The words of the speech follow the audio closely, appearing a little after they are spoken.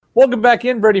Welcome back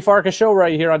in, Brady Farkas Show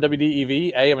right here on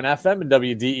WDEV, AM and FM, and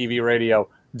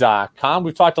WDEVradio.com.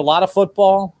 We've talked a lot of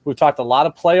football. We've talked a lot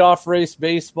of playoff race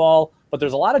baseball, but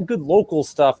there's a lot of good local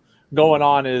stuff going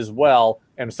on as well,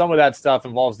 and some of that stuff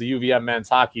involves the UVM men's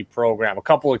hockey program. A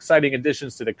couple exciting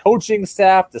additions to the coaching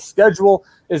staff. The schedule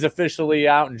is officially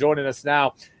out, and joining us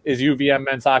now is UVM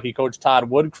men's hockey coach Todd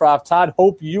Woodcroft. Todd,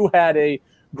 hope you had a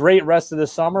great rest of the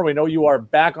summer. We know you are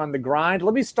back on the grind.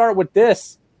 Let me start with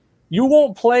this. You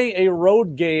won't play a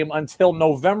road game until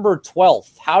November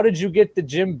 12th. How did you get the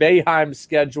Jim Boeheim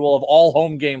schedule of all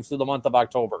home games through the month of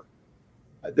October?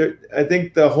 I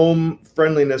think the home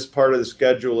friendliness part of the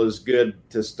schedule is good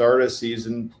to start a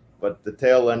season, but the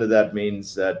tail end of that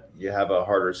means that you have a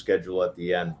harder schedule at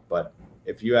the end. But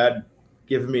if you had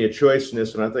given me a choice in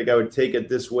this one, I think I would take it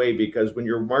this way, because when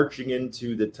you're marching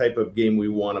into the type of game we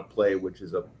want to play, which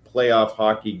is a playoff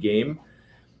hockey game,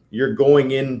 you're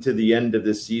going into the end of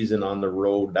the season on the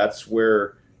road. That's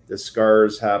where the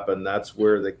scars happen. That's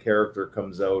where the character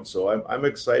comes out. So I'm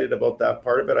excited about that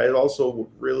part of it. I also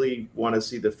really want to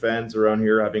see the fans around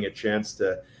here having a chance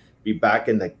to be back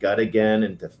in the gut again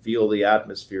and to feel the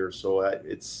atmosphere. So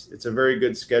it's a very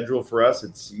good schedule for us.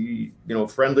 It's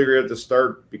friendlier at the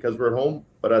start because we're at home,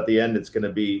 but at the end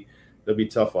it'll be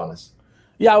tough on us.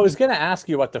 Yeah, I was going to ask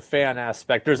you about the fan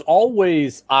aspect. There's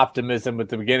always optimism at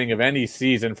the beginning of any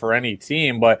season for any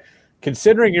team, but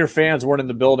considering your fans weren't in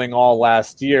the building all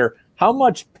last year, how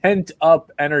much pent-up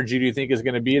energy do you think is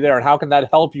going to be there, and how can that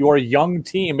help your young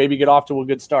team maybe get off to a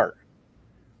good start?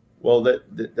 Well,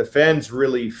 the fans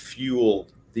really fuel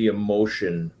the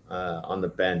emotion on the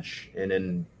bench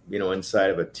and inside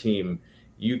of a team.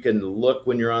 You can look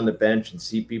when you're on the bench and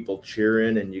see people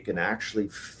cheering, and you can actually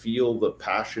feel the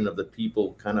passion of the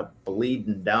people kind of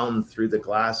bleeding down through the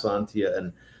glass onto you,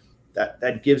 and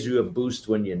that gives you a boost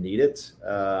when you need it.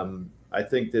 I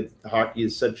think that hockey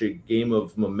is such a game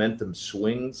of momentum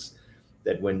swings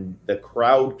that when the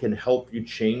crowd can help you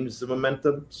change the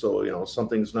momentum. So,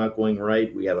 something's not going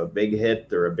right. We have a big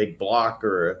hit or a big block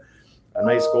or a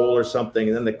nice goal or something,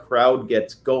 and then the crowd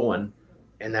gets going,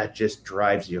 and that just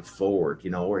drives you forward,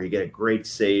 or you get a great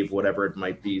save, whatever it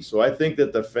might be. So I think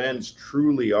that the fans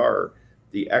truly are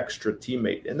the extra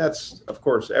teammate. And that's, of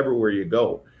course, everywhere you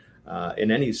go in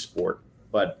any sport.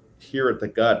 But here at the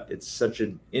Gut, it's such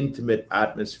an intimate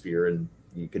atmosphere, and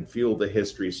you can feel the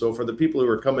history. So for the people who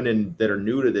are coming in that are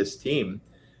new to this team,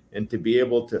 and to be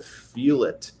able to feel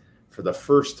it for the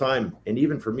first time, and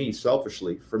even for me,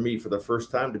 selfishly, for the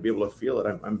first time to be able to feel it,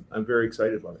 I'm very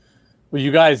excited about it. Well,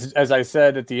 you guys, as I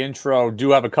said at the intro,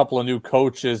 do have a couple of new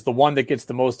coaches. The one that gets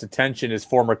the most attention is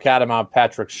former Catamount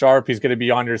Patrick Sharp. He's going to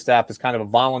be on your staff as kind of a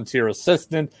volunteer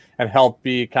assistant and help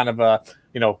be kind of a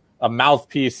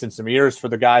mouthpiece and some ears for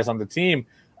the guys on the team.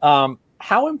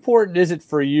 How important is it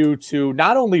for you to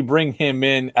not only bring him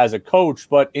in as a coach,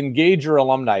 but engage your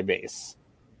alumni base?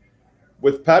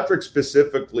 With Patrick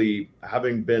specifically,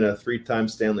 having been a 3-time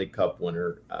Stanley Cup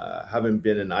winner, having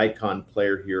been an icon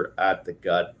player here at the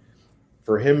Gut,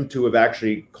 for him to have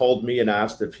actually called me and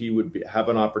asked if he would have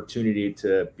an opportunity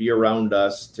to be around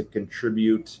us, to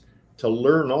contribute, to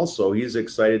learn also. He's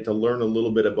excited to learn a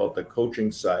little bit about the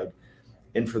coaching side.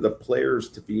 And for the players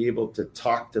to be able to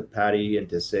talk to Patty and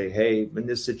to say, hey, in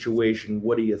this situation,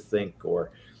 what do you think?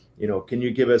 Or, can you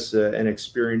give us an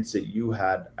experience that you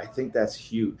had? I think that's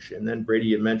huge. And then Brady,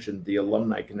 you mentioned the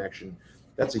alumni connection.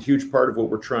 That's a huge part of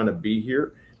what we're trying to be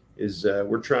here is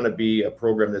we're trying to be a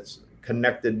program that's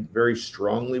connected very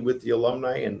strongly with the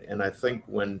alumni. And I think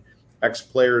when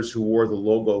ex-players who wore the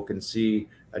logo can see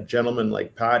a gentleman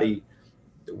like Patty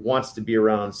that wants to be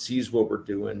around, sees what we're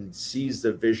doing, sees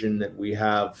the vision that we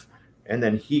have, and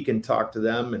then he can talk to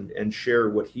them and share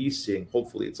what he's seeing.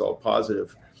 Hopefully it's all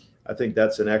positive. I think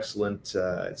that's an excellent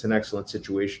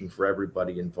situation for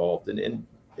everybody involved. And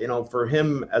for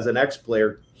him as an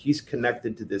ex-player, he's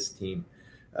connected to this team.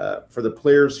 For the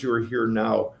players who are here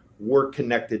now, we're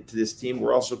connected to this team.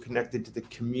 We're also connected to the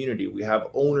community. We have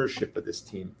ownership of this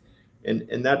team.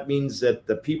 And that means that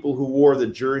the people who wore the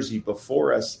jersey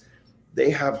before us,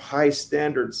 they have high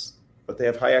standards, but they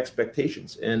have high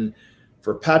expectations. And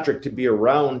for Patrick to be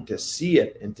around to see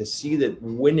it and to see that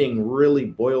winning really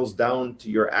boils down to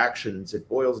your actions, it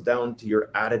boils down to your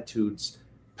attitudes.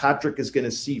 Patrick is going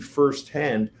to see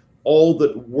firsthand all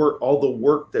the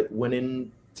work that went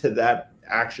into that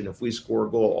action. If we score a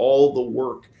goal, all the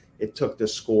work it took to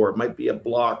score. It might be a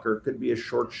block or it could be a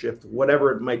short shift,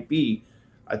 whatever it might be.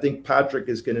 I think Patrick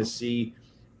is going to see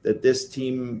that this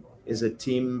team is a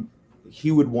team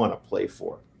he would want to play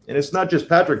for. And it's not just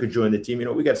Patrick who joined the team.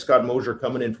 We got Scott Mosier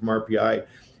coming in from RPI,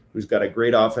 who's got a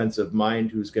great offensive mind,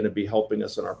 who's going to be helping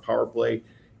us on our power play.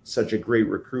 such a great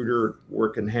recruiter,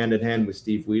 working hand in hand with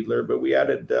Steve Wiedler. But we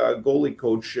added goalie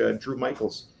coach Drew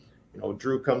Michaels.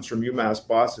 Drew comes from UMass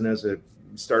Boston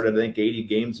started, I think, 80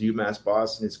 games at UMass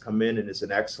Boston. Has come in and is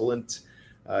an excellent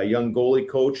young goalie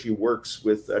coach. He works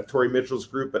with Torrey Mitchell's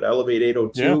group at Elevate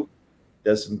 802. Yeah.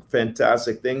 Does some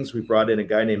fantastic things. We brought in a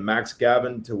guy named Max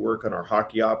Gavin to work on our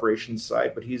hockey operations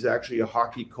side, but he's actually a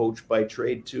hockey coach by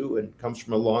trade too, and comes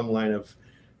from a long line of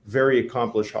very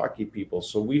accomplished hockey people.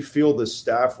 So we feel the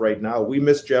staff right now. We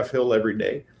miss Jeff Hill every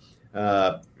day.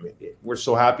 We're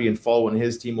so happy in following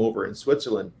his team over in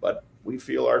Switzerland, but we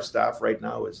feel our staff right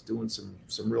now is doing some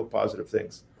real positive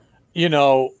things.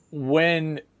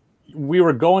 When we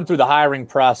were going through the hiring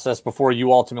process before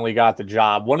you ultimately got the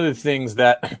job, one of the things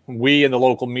that we in the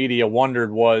local media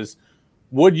wondered was,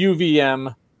 would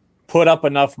UVM put up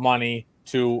enough money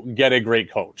to get a great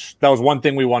coach? That was one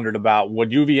thing we wondered about.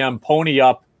 Would UVM pony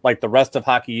up like the rest of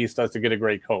Hockey East does to get a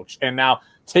great coach? And now,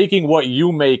 taking what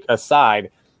you make aside,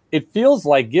 it feels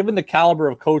like, given the caliber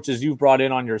of coaches you've brought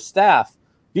in on your staff,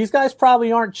 these guys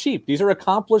probably aren't cheap. These are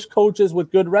accomplished coaches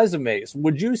with good resumes.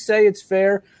 Would you say it's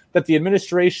fair that the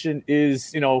administration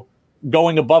is,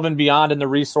 going above and beyond in the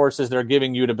resources they're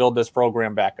giving you to build this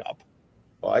program back up?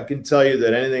 Well, I can tell you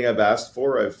that anything I've asked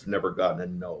for, I've never gotten a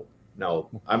no. No,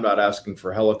 I'm not asking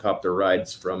for helicopter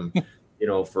rides from,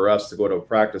 for us to go to a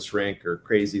practice rink or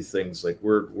crazy things. Like,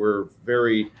 we're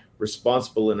very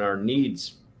responsible in our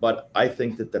needs. But I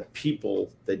think that the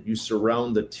people that you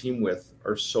surround the team with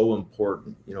are so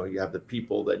important. You have the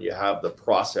people, that you have the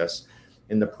process,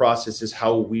 and the process is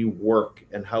how we work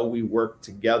and how we work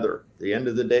together. At the end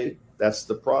of the day, that's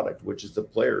the product, which is the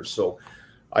players. So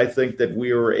I think that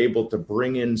we were able to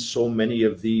bring in so many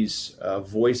of these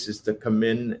voices to come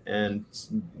in, and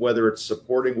whether it's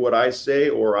supporting what I say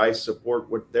or I support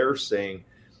what they're saying,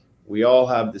 we all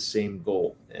have the same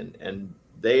goal. And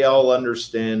they all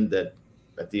understand that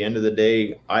at the end of the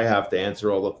day, I have to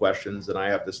answer all the questions and I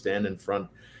have to stand in front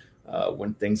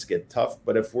when things get tough.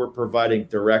 But if we're providing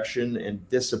direction and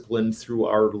discipline through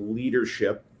our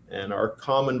leadership, and our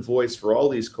common voice for all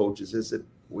these coaches is that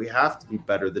we have to be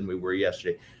better than we were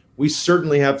yesterday. We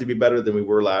certainly have to be better than we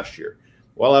were last year.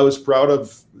 While I was proud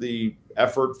of the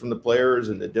effort from the players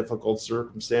and the difficult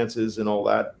circumstances and all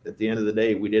that, at the end of the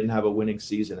day, we didn't have a winning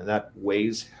season, and that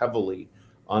weighs heavily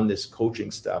on this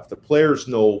coaching staff. The players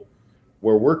know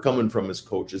where we're coming from as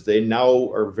coaches. They now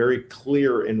are very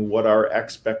clear in what our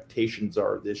expectations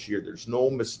are this year. There's no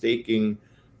mistaking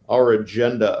our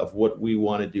agenda of what we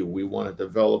want to do. We want to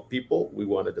develop people, we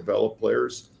want to develop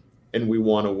players, and we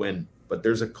want to win. But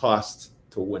there's a cost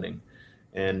to winning.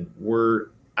 And we're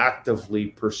actively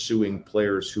pursuing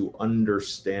players who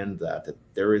understand that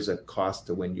there is a cost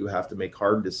to win. You have to make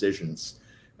hard decisions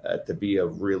to be a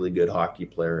really good hockey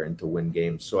player and to win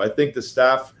games. So I think the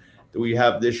staff that we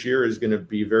have this year is going to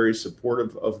be very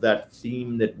supportive of that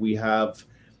theme that we have.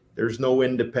 There's no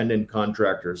independent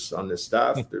contractors on this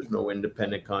staff. There's no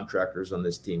independent contractors on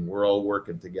this team. We're all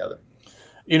working together.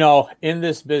 In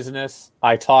this business,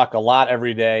 I talk a lot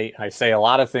every day. I say a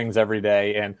lot of things every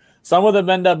day, and some of them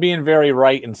end up being very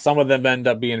right, and some of them end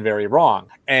up being very wrong.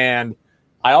 And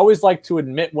I always like to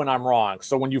admit when I'm wrong.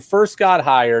 So when you first got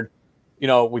hired,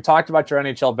 we talked about your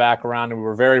NHL background, and we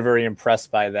were very, very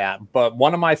impressed by that. But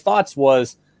one of my thoughts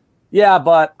was, yeah,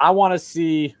 but I want to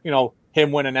see,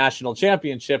 him win a national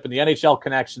championship, and the NHL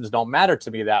connections don't matter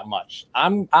to me that much.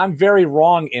 I'm very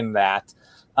wrong in that.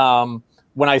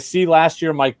 When I see last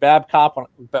year Mike Babcock,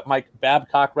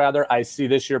 I see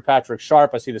this year Patrick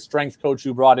Sharp, I see the strength coach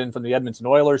you brought in from the Edmonton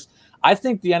Oilers. I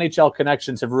think the NHL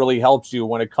connections have really helped you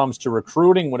when it comes to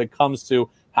recruiting, when it comes to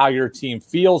how your team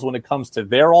feels, when it comes to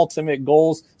their ultimate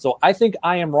goals. So I think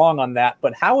I am wrong on that.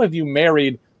 But how have you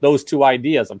married those two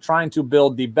ideas of trying to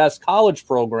build the best college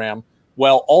program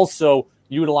while also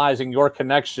utilizing your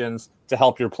connections to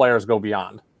help your players go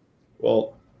beyond?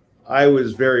 Well, I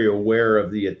was very aware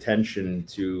of the attention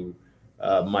to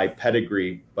my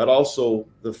pedigree, but also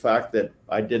the fact that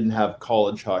I didn't have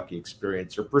college hockey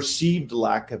experience or perceived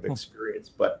lack of experience.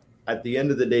 But at the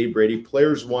end of the day, Brady,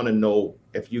 players want to know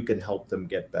if you can help them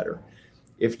get better,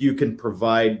 if you can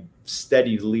provide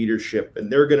steady leadership,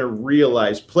 and they're going to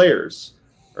realize, players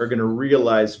are going to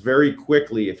realize very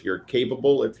quickly if you're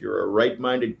capable, if you're a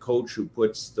right-minded coach who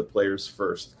puts the players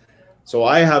first. So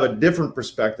I have a different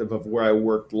perspective of where I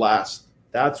worked last.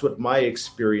 That's what my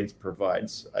experience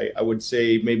provides. I would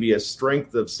say maybe a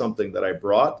strength of something that I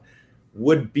brought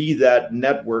would be that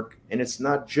network. And it's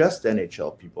not just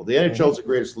NHL people. The NHL is the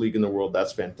greatest league in the world.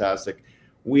 That's fantastic.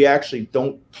 We actually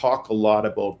don't talk a lot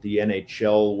about the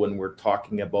NHL when we're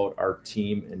talking about our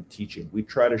team and teaching. We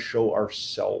try to show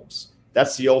ourselves.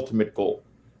 That's the ultimate goal.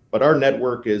 But our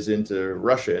network is into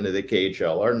Russia, into the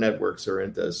KHL. Our networks are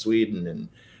into Sweden and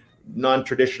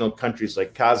non-traditional countries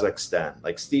like Kazakhstan.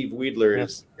 Like Steve Wiedler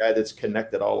is a guy that's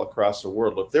connected all across the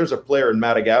world. If there's a player in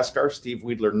Madagascar, Steve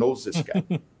Wiedler knows this guy,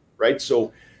 right?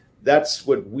 So that's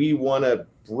what we want to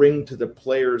bring to the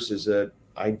players, is a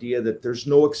idea that there's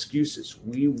no excuses.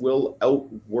 We will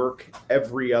outwork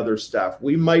every other staff.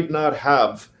 We might not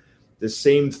have the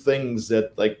same things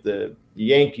that like the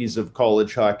Yankees of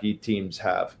college hockey teams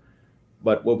have,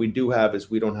 but what we do have is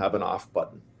we don't have an off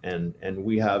button, and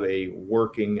we have a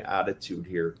working attitude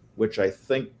here, which I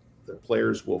think the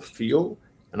players will feel,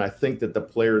 and I think that the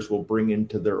players will bring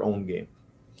into their own game.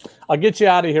 I'll get you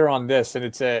out of here on this, and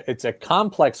it's a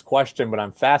complex question, but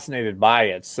I'm fascinated by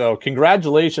it. So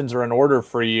congratulations are in order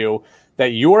for you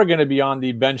that you are going to be on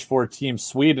the bench for Team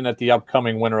Sweden at the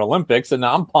upcoming Winter Olympics. And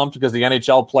I'm pumped because the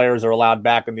NHL players are allowed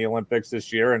back in the Olympics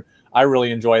this year, and I really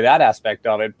enjoy that aspect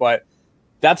of it. But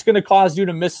that's going to cause you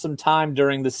to miss some time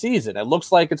during the season. It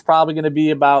looks like it's probably going to be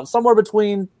about somewhere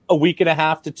between a week and a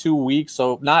half to 2 weeks.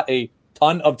 So not a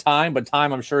ton of time, but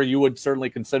time I'm sure you would certainly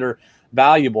consider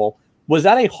valuable. Was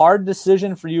that a hard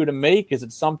decision for you to make? Is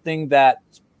it something that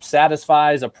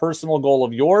satisfies a personal goal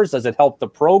of yours? Does it help the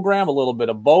program? A little bit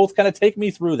of both? Kind of take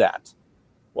me through that.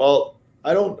 Well,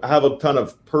 I don't have a ton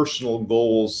of personal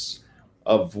goals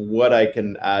of what I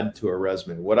can add to a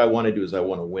resume. What I want to do is I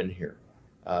want to win here.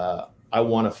 I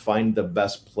want to find the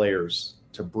best players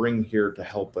to bring here to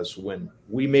help us win.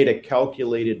 We made a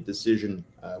calculated decision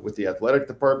with the athletic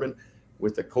department,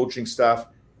 with the coaching staff,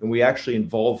 and we actually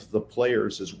involved the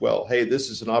players as well. Hey,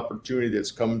 this is an opportunity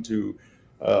that's come to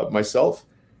myself.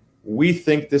 We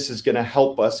think this is going to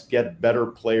help us get better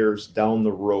players down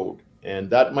the road, and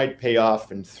that might pay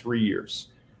off in 3 years.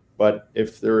 But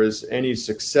if there is any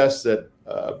success that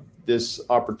this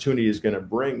opportunity is going to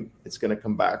bring, it's going to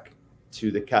come back to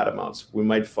the Catamounts. We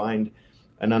might find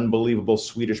an unbelievable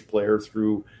Swedish player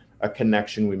through a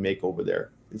connection we make over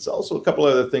there. It's also a couple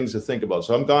other things to think about.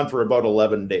 So I'm gone for about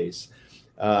 11 days.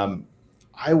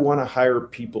 I want to hire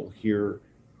people here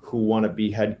who want to be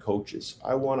head coaches.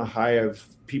 I want to hire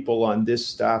people on this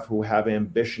staff who have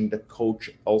ambition to coach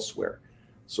elsewhere.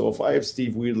 So if I have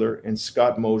Steve Wiedler and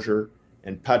Scott Mosier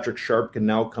and Patrick Sharp can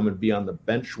now come and be on the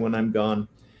bench when I'm gone,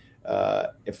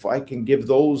 if I can give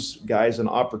those guys an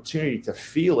opportunity to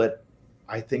feel it,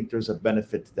 I think there's a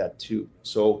benefit to that too.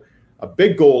 So a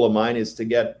big goal of mine is to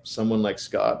get someone like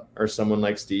Scott or someone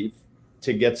like Steve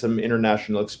to get some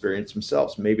international experience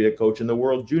themselves, maybe to coach in the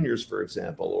World Juniors, for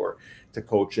example, or to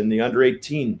coach in the under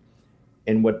 18.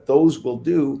 And what those will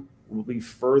do will be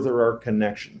further our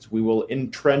connections. We will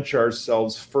entrench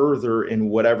ourselves further in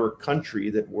whatever country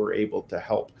that we're able to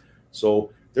help.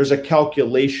 So there's a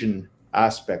calculation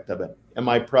aspect of it. Am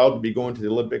I proud to be going to the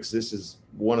Olympics? This is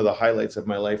one of the highlights of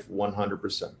my life,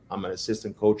 100%. I'm an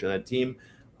assistant coach on a team.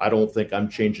 I don't think I'm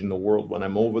changing the world when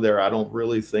I'm over there. I don't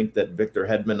really think that Victor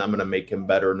Hedman, I'm going to make him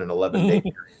better in an 11-day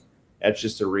period. That's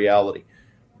just a reality.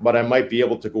 But I might be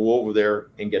able to go over there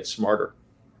and get smarter.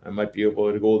 I might be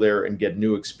able to go there and get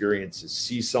new experiences,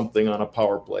 see something on a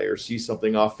power play or see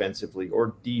something offensively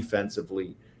or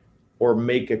defensively, or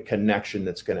make a connection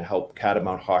that's going to help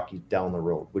Catamount hockey down the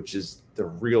road, which is the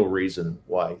real reason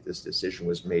why this decision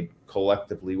was made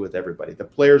collectively with everybody. The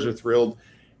players are thrilled.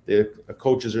 The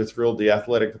coaches are thrilled. The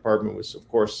athletic department was, of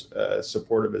course,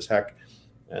 supportive as heck.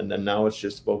 And then now it's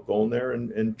just about going there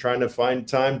and trying to find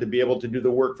time to be able to do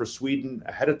the work for Sweden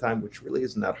ahead of time, which really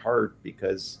isn't that hard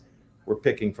because we're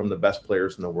picking from the best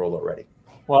players in the world already.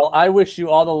 Well, I wish you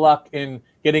all the luck in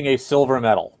getting a silver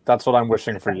medal. That's what I'm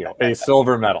wishing for you, a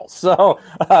silver medal. So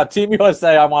Team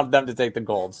USA, I want them to take the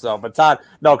gold. So, but Todd,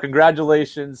 no,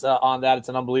 congratulations on that. It's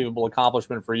an unbelievable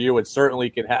accomplishment for you. It certainly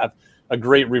can have a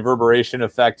great reverberation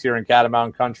effect here in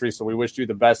Catamount country. So we wish you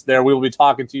the best there. We will be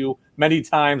talking to you many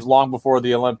times long before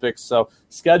the Olympics. So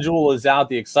schedule is out.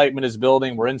 The excitement is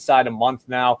building. We're inside a month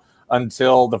now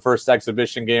until the first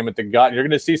exhibition game at the Gut. You're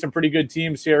going to see some pretty good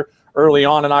teams here early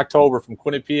on in October, from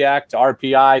Quinnipiac to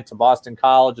RPI to Boston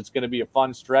College. It's going to be a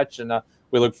fun stretch, and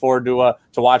we look forward to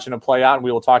watching it play out, and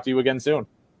we will talk to you again soon.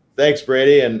 Thanks,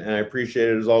 Brady, and I appreciate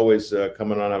it as always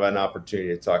coming on. I have an opportunity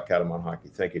to talk Catamount hockey.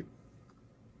 Thank you.